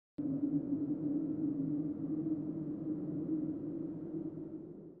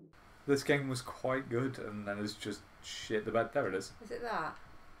This game was quite good, and then it's just shit the bed. There it is. Is it that?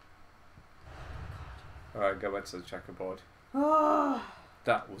 Alright, go back to the checkerboard. Oh.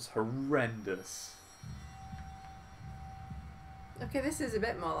 That was horrendous. Okay, this is a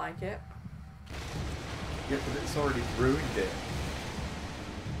bit more like it. Yeah, but it's already ruined it.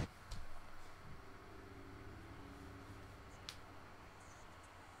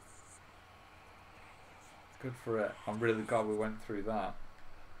 Good for it. I'm really glad we went through that.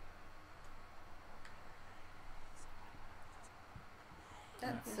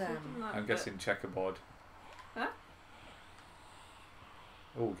 That's I'm guessing checkerboard. Huh?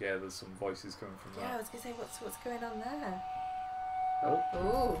 Oh yeah, there's some voices coming from yeah. I that. was gonna say what's going on there. Oh,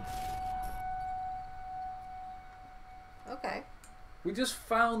 Oh. Okay. we just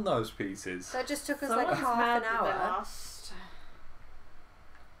found those pieces. That just took us Someone's like half mad an that they hour. lost.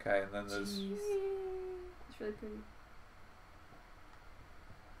 Okay, and then there's Jeez. It's really pretty.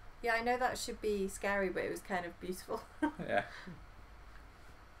 Yeah, I know that should be scary, but it was kind of beautiful. yeah.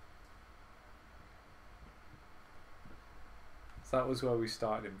 So that was where we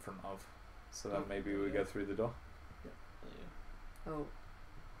started in front of. So then maybe we go through the door. Oh.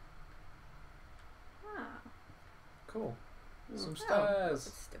 Ah. Cool. Some Well,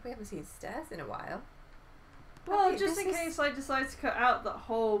 stairs. we haven't seen stairs in a while. Well, Okay, just this in is- case I decide to cut out that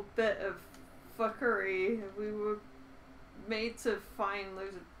whole bit of fuckery, we were made to find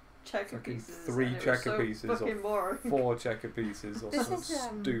loads of checker Fucking pieces. 3 and it was checker so pieces or fucking boring. 4 checker pieces or This something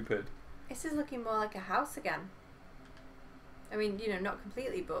is, stupid. This is looking more like a house again. I mean, you know, not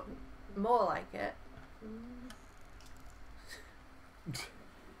completely, but more like it.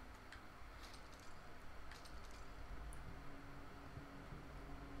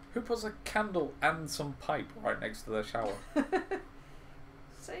 Who puts a candle and some pipe right next to their shower?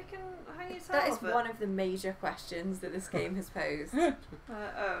 So you can hang your That towel is off it. one of the major questions that this game has posed. Oh,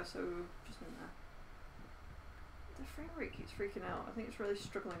 so just in there. The frame rate keeps freaking out. I think it's really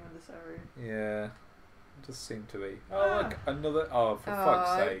struggling with this area. Yeah. It does seem to be. Oh, look, another. Oh, for fuck's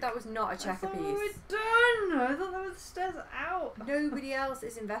sake. That was not a checker I thought we were piece. done! I thought there were the stairs out. Nobody else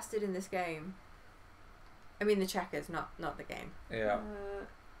is invested in this game. I mean, the checkers, not the game. Yeah.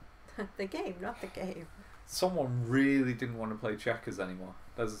 The game, not the game. Someone really didn't want to play checkers anymore.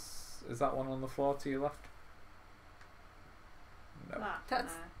 Is that one on the floor to your left? No.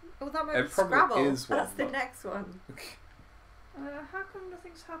 That's- Oh, that might It be probably Scrabble. is one, That's the but- next one. How come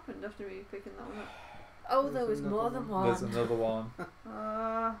nothing's happened after me picking that one up? Oh, There's there was another more than one. one. There's another one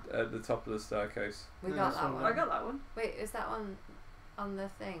Uh, at the top of the staircase. We Yeah, got that's that one. I one. got that one. Wait, is that one on the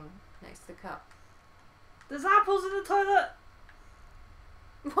thing next to the cup? There's apples in the toilet!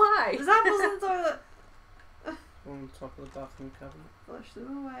 Why? There's apples in the toilet! On the top of the bathroom cabinet. Flush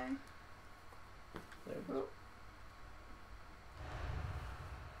them away. There it is.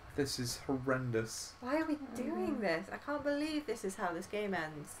 This is horrendous. Why are we doing this? I can't believe this is how this game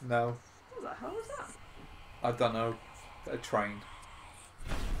ends. No, What the hell was that? I don't know. A train.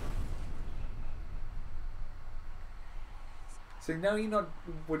 See, now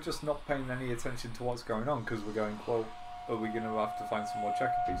we're just not paying any attention to what's going on because we're going, well, are we going to have to find some more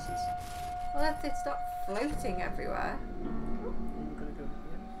checker pieces? Well, if they stop floating everywhere. I'm gonna go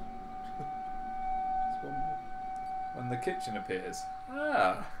here. Just one more. When the kitchen appears.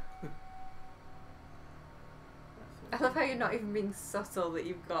 Ah. I love how you're not even being subtle that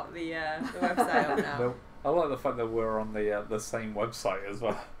you've got the website on now. No, I like the fact that we're on the same website as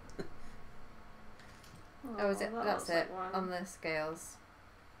well. Oh, is it? that That's looks it. like one. On the scales.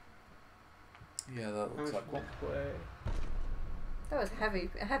 Yeah, that looks like one. Way. That was a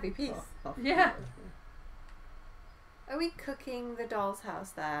heavy piece. Yeah. Are we cooking the doll's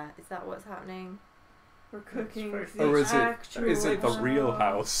house there? Is that what's happening? We're cooking It's the very- Or is actual it the real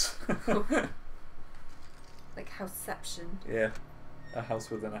house. house? Like houseception. Yeah, a house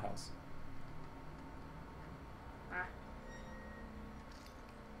within a house.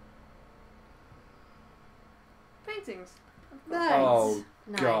 Paintings. Nice. Oh,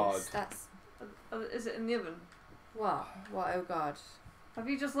 nice. God. That's Is it in the oven? what? What? Oh God. Have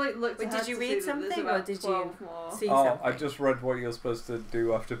you just like looked Wait, ahead did you to read see that there's something, or about did you 12 more? See Oh, something? I just read what you're supposed to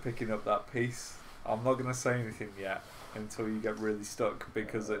do after picking up that piece. I'm not gonna say anything yet until you get really stuck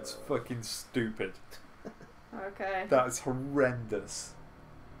because it's fucking stupid. Okay. That's horrendous.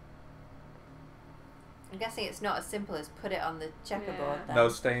 I'm guessing it's not as simple as put it on the checkerboard. Yeah. Then. No,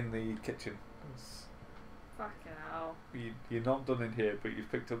 stay in the kitchen. Fucking hell. You're not done in here, but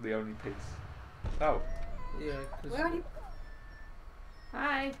you've picked up the only piece. Oh, Yeah, 'cause Where are you?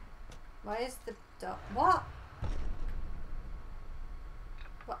 Hi. Why is the dog? What?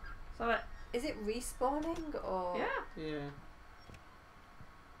 So it. Is it respawning or? Yeah. yeah.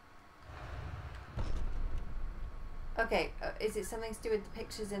 Okay, is it something to do with the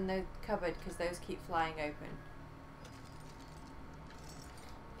pictures in the cupboard? Because those keep flying open.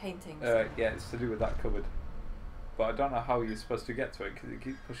 Paintings. Yeah, it's to do with that cupboard. But I don't know how you're supposed to get to it because it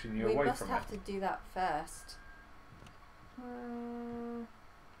keeps pushing you we away must from have it. to do that first.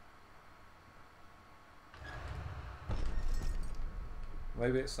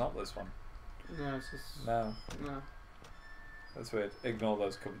 Maybe it's not this one. No, it's just... No, No. that's weird. Ignore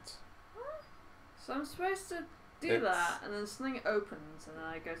those cupboards. So I'm supposed to do It's- that, and then something opens, and then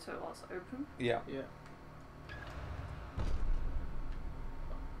I go to it while it's open. Yeah. Yeah.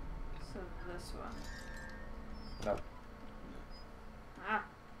 So this one. No. Ah.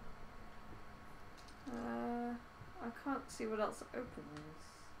 I can't see what else opens.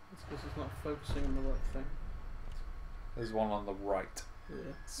 It's because it's not focusing on the right thing. There's one on the right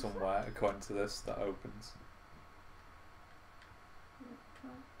Yeah. somewhere, according to this, that opens. Can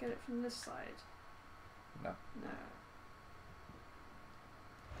I get it from this side? No. No.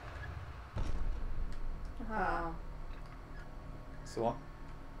 Oh. It's the one.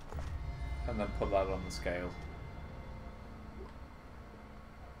 And then put that on the scale.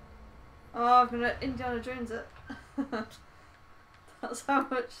 Oh, I'm gonna Indiana Jones it. That's how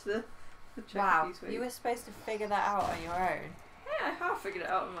much the check Wow, piece weighs. you were supposed to figure that out on your own. Yeah, I have figured it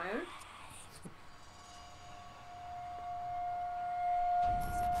out on my own.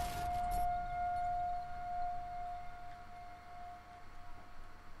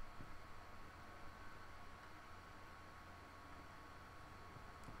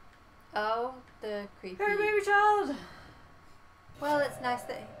 Oh, the creepy. Hey, baby child! Well, it's nice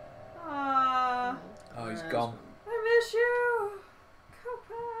that. Ah, Oh, he's There's gone. one. I miss you! Come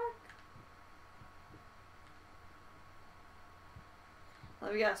back!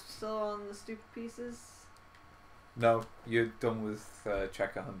 Let me guess, we're still on the stupid pieces? No, you're done with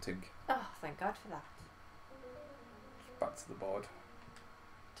checker hunting. Oh, thank God for that. Back to the board.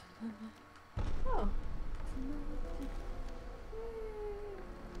 Oh.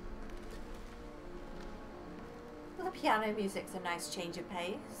 Well, the piano music's a nice change of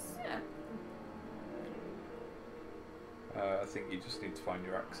pace. Yeah. I think you just need to find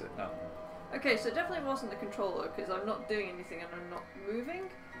your exit now. Okay, so it definitely wasn't the controller because I'm not doing anything and I'm not moving.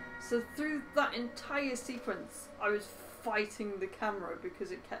 So through that entire sequence, I was fighting the camera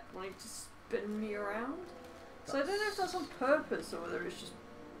because it kept wanting to spin me around. So I don't know if that's on purpose or whether it's just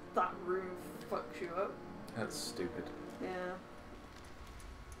that room fucks you up. That's stupid. Yeah.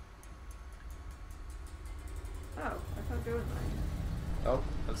 Oh, I can't go in there. Oh,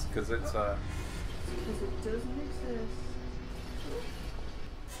 that's because it's Because it doesn't exist.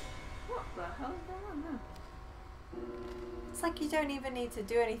 What the hell is going on there? It's like you don't even need to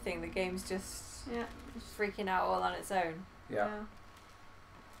do anything. The game's just Yeah. freaking out all on its own. yeah.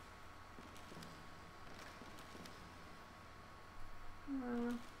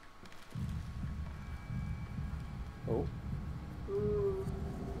 Oh, Ooh.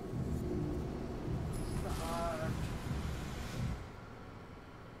 Start.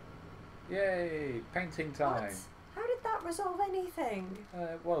 yay! Painting time. What? How did that resolve anything?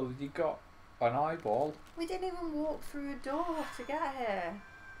 Well, you got an eyeball. We didn't even walk through a door to get here.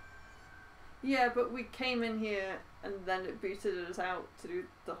 Yeah, but we came in here and then it booted us out to do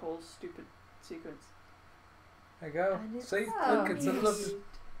the whole stupid sequence. There you go. And it's See, so look, it's a cute. lovely.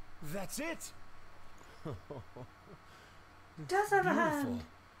 That's it. Does have a Beautiful. hand.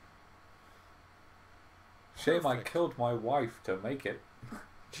 Shame I Perfect. killed my wife to make it.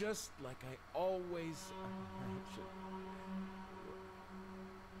 Just like I always.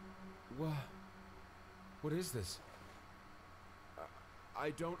 What is this?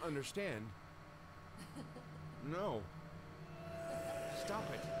 I don't understand. No. Stop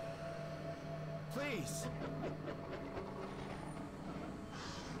it. Please.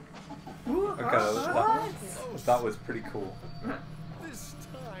 Okay, that was pretty cool. This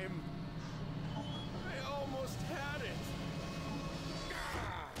time. I almost had it.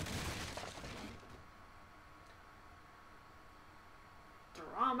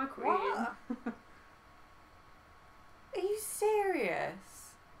 Drama queen. What? Are you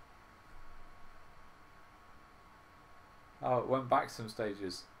serious? Oh, it went back some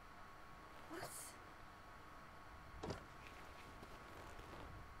stages. What?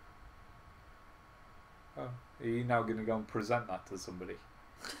 Oh, are you now going to go and present that to somebody?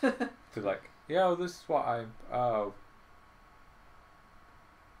 To like, yo, this is what I'm. Oh.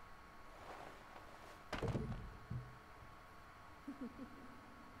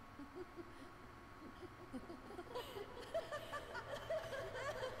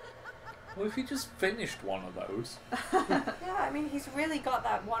 Well, if he just finished one of those, Yeah, I mean, he's really got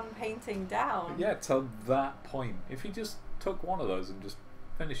that one painting down. yeah, to that point, if he just took one of those and just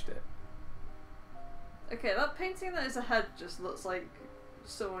finished it. Okay, that painting that is a head just looks like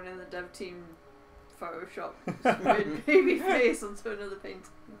someone in the dev team Photoshop sprayed baby face onto another painting.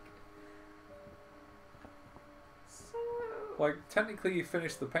 So... Like, technically you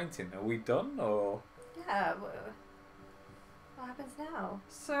finished the painting. Are we done, or Yeah. What happens now?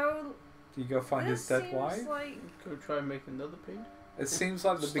 So... do you go find this his dead seems wife? like... Go try and make another paint. It seems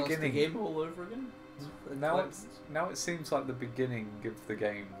like the Starts beginning. the game all over again. Now it seems like the beginning of the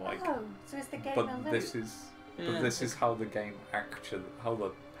game, like. Oh, so is the game But a loop? this is, but this is how the game actually, how the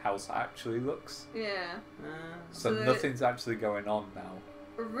house actually looks. Yeah. So So nothing's actually going on now.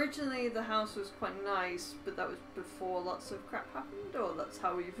 Originally the house was quite nice, but that was before lots of crap happened, or that's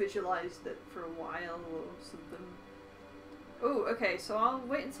how we visualised it for a while or something. Oh, okay, so I'll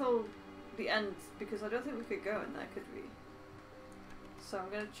wait until the end, because I don't think we could go in there, could we? So I'm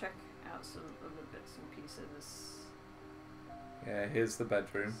going to check out some other bits and pieces. Yeah, here's the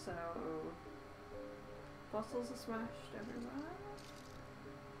bedroom. So, bottles are smashed everywhere.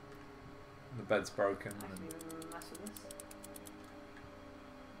 The bed's broken. I can And even mess with this.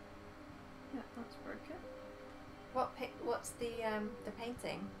 Yeah, that's broken. What's the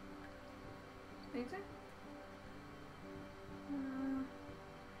painting? Painting?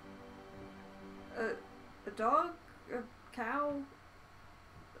 A dog? A cow?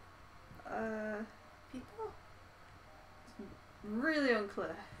 People? Really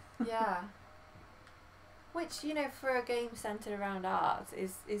unclear. Yeah. Which, you know, for a game centered around art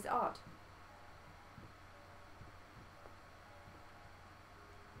is odd.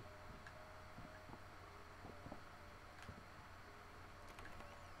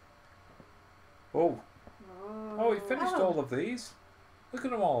 oh, oh, he finished Oh. all of these. Look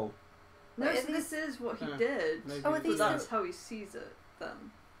at them all. No, Wait, so are this is what he Yeah. did. Maybe Oh, are But these that's how he sees it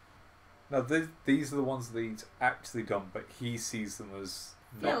then. No, these are the ones that he's actually done, but he sees them as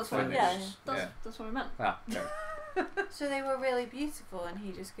Yeah, not that's what, finished. yeah. That's what I meant. Ah, okay. So they were really beautiful and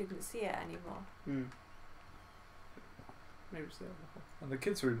he just couldn't see it anymore. Hmm. Maybe it's the other one. And the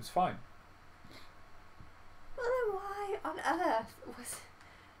kids' room's fine. Well then why on earth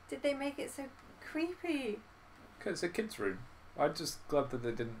did they make it so creepy? Because it's a kids' room. I'm just glad that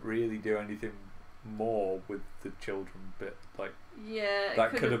they didn't really do anything more with the children bit. Like, Yeah,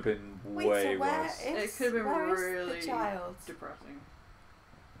 that could have been Wait, way so where worse. is It could have been where is really the child? depressing.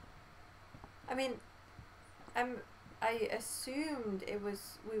 I mean, I assumed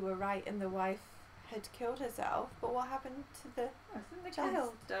we were right and the wife had killed herself, but what happened to the I think the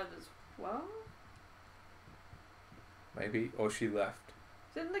Child. kid's dead as well. Maybe, or she left.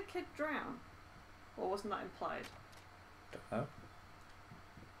 Didn't the kid drown? Or wasn't that implied? Don't know.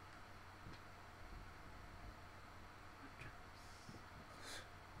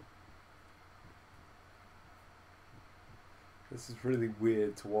 This is really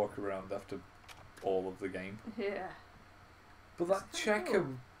weird to walk around after all of the game. Yeah. But that It's kinda checker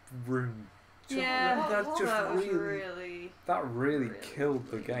cool. room, Yeah, that just that was really killed really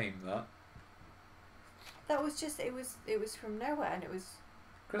the weird. game. That was just it was from nowhere and it was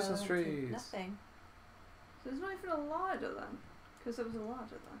Christmas relevant to trees. nothing. So there's not even a larder then? Because there was a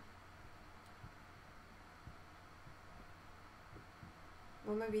larder there.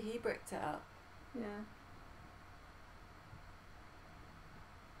 Well, maybe he bricked it up. Yeah.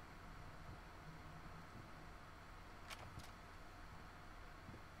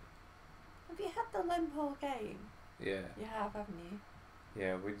 Have you had the limp whole game? Yeah, You have, haven't you?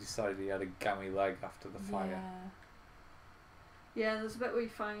 yeah. We decided he had a gammy leg after the fire. Yeah. Yeah, there's a bit where you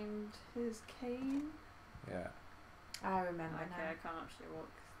find his cane. Yeah. I remember Okay, now. I can't actually walk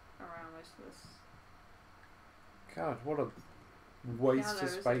around most of this. God, what a waste Piano of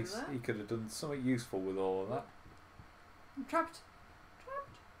is over space. there. He could have done something useful with all of that. I'm trapped.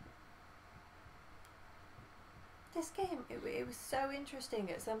 This game, it was so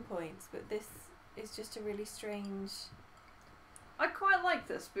interesting at some points, but this is just a really strange. I quite like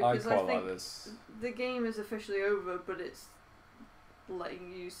this I because quite I think like this. the game is officially over, but it's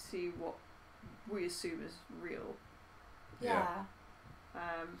letting you see what we assume is real. Yeah. Yeah.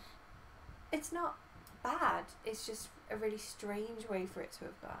 It's not bad. It's just a really strange way for it to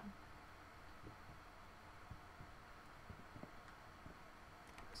have gone.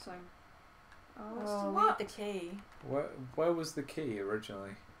 So, oh, it's Oh, we what? need the key. Where was the key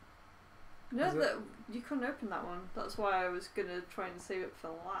originally? No, Is it- that you couldn't open that one. That's why I was gonna try and save it for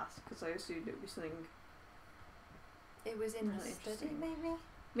last because I assumed it would be something. It was in the Really study, interesting. maybe.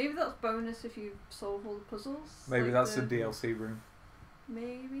 Maybe that's bonus if you solve all the puzzles. Maybe like that's the, the DLC room.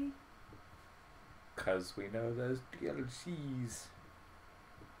 Maybe. Because we know there's DLCs.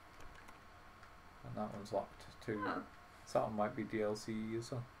 And that one's locked too. Oh. So that one might be DLC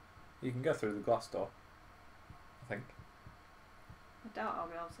as well. You can go through the glass door, I think. I doubt I'll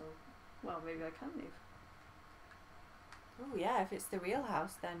be able to. Well, maybe I can leave. Oh yeah, if it's the real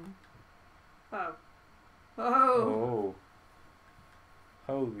house, then Oh. Oh. Oh.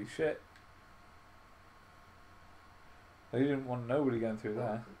 Holy shit. They didn't want nobody going through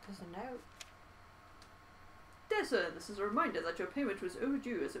there. there's a note. Dear sir, this is a reminder that your payment was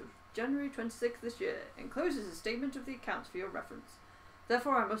overdue as of January 26th this year. Encloses a statement of the accounts for your reference.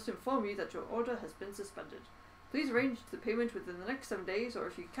 Therefore, I must inform you that your order has been suspended. Please arrange the payment within the next 7 days, or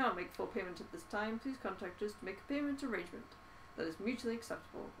if you cannot make full payment at this time, please contact us to make a payment arrangement that is mutually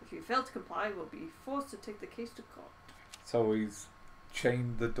acceptable. If you fail to comply, we'll be forced to take the case to court. So he's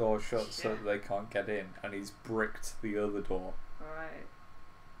chained the door shut so Yeah. that they can't get in, and he's bricked the other door. Alright.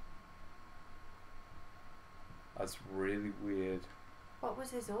 That's really weird. What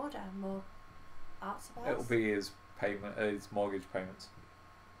was his order? More art supplies? It'll be his payment, his mortgage payments.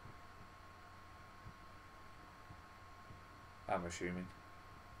 I'm assuming.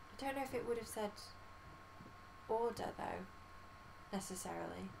 I don't know if it would have said order though,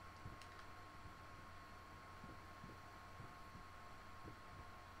 necessarily.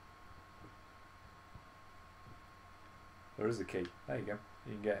 There is a key. There you go.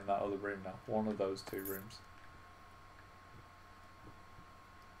 You can get in that other room now. One of those two rooms.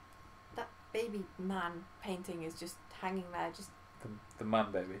 That baby man painting is just hanging there, just The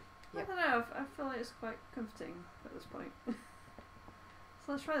man baby. Yep. I don't know, I feel like it's quite comforting at this point. So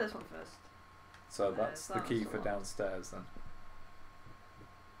let's try this one first. So that's the that key was for the one. downstairs then.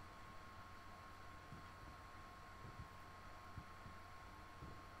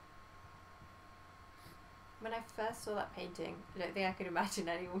 when I first saw that painting, I don't think I could imagine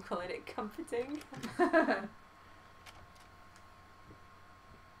anyone calling it comforting. Here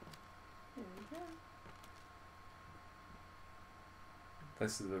we go.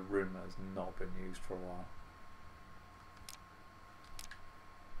 This is a room that has not been used for a while.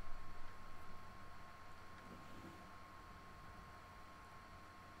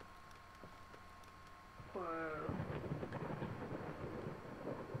 Whoa.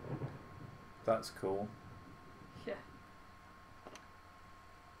 That's cool. Yeah.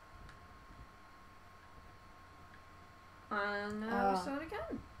 And now we Oh. start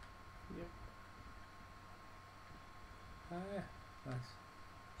again. Oh yeah,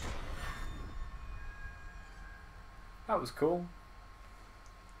 nice. That was cool.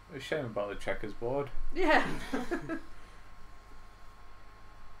 A shame about the checkers board. Yeah.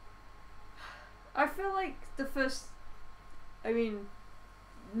 I feel like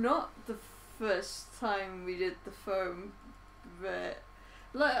not the first time we did the foam, but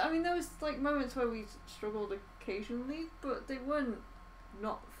there was like moments where we struggled occasionally, but they weren't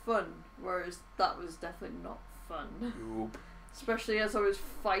not fun, whereas that was definitely not fun. Nope. Especially as I was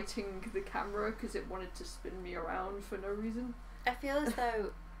fighting the camera because it wanted to spin me around for no reason. I feel as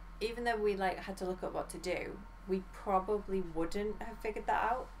though, even though we had to look up what to do, we probably wouldn't have figured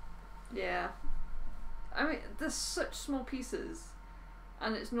that out. Yeah. I mean, there's such small pieces,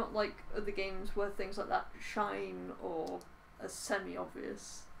 and it's not like other games where things like that shine or are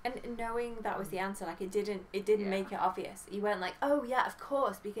semi-obvious. And knowing that was the answer, it didn't Yeah. make it obvious. You weren't like, oh yeah, of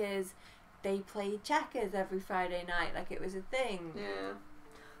course, because they played checkers every Friday night, like it was a thing. Yeah.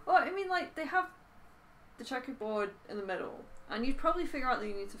 Well, I mean, they have the checkerboard in the middle, and you'd probably figure out that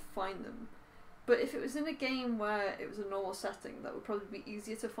you need to find them. But if it was in a game where it was a normal setting, that would probably be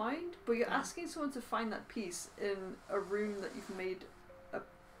easier to find. But you're asking someone to find that piece in a room that you've made a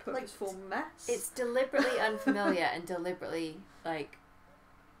purposeful mess. It's deliberately unfamiliar and deliberately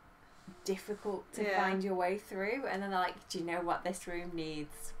difficult to Yeah. find your way through, and then they're like, do you know what this room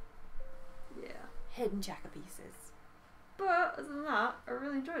needs? Yeah. Hidden checker pieces. But other than that, I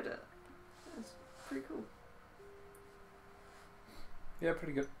really enjoyed it. It was pretty cool. Yeah,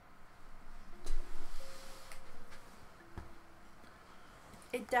 pretty good.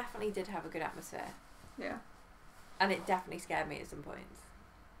 It definitely did have a good atmosphere, Yeah. and it definitely scared me at some points.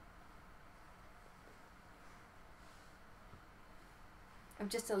 I'm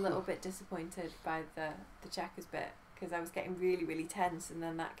just a little bit disappointed by the checkers bit, because I was getting really, really tense, and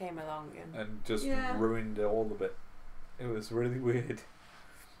then that came along And just Yeah. ruined all of it. It was really weird.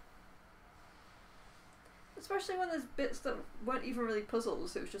 Especially when there's bits that weren't even really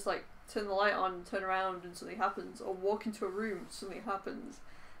puzzles. It was just like, turn the light on, turn around and something happens, or walk into a room, something happens.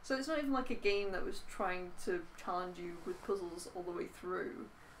 So it's not even like a game that was trying to challenge you with puzzles all the way through.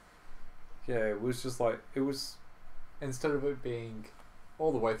 Yeah, it was just instead of it being,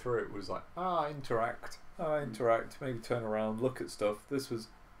 all the way through it was like, interact, maybe turn around, look at stuff. This was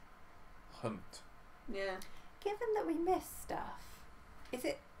hunt. Yeah. Given that we missed stuff, is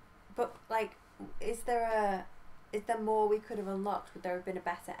it? But like, is there more we could have unlocked? Would there have been a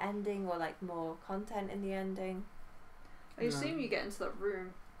better ending or like more content in the ending? I assume you get into that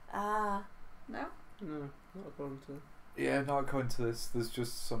room. Ah. No? No, not according to. Yeah, not going to this. There's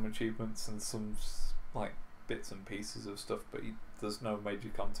just some achievements and some like bits and pieces of stuff, but there's no major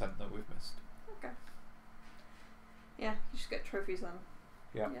content that we've missed. Okay. Yeah, you just get trophies then.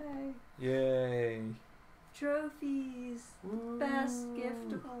 Yeah. Yay. Yay. Trophies. Best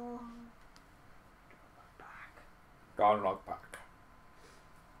gift of all. Gone log back.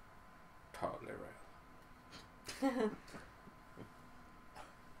 Totally real.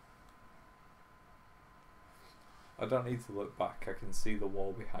 I don't need to look back. I can see the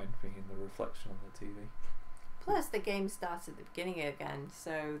wall behind me in the reflection on the TV. Plus, the game starts at the beginning again,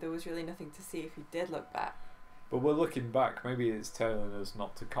 so there was really nothing to see if you did look back. But we're looking back. Maybe it's telling us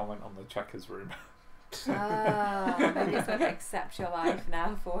not to comment on the checkers room. Maybe it's going to accept your life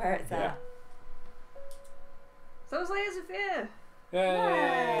now for where it's Yeah. at. So it was Layers of Fear. Yay!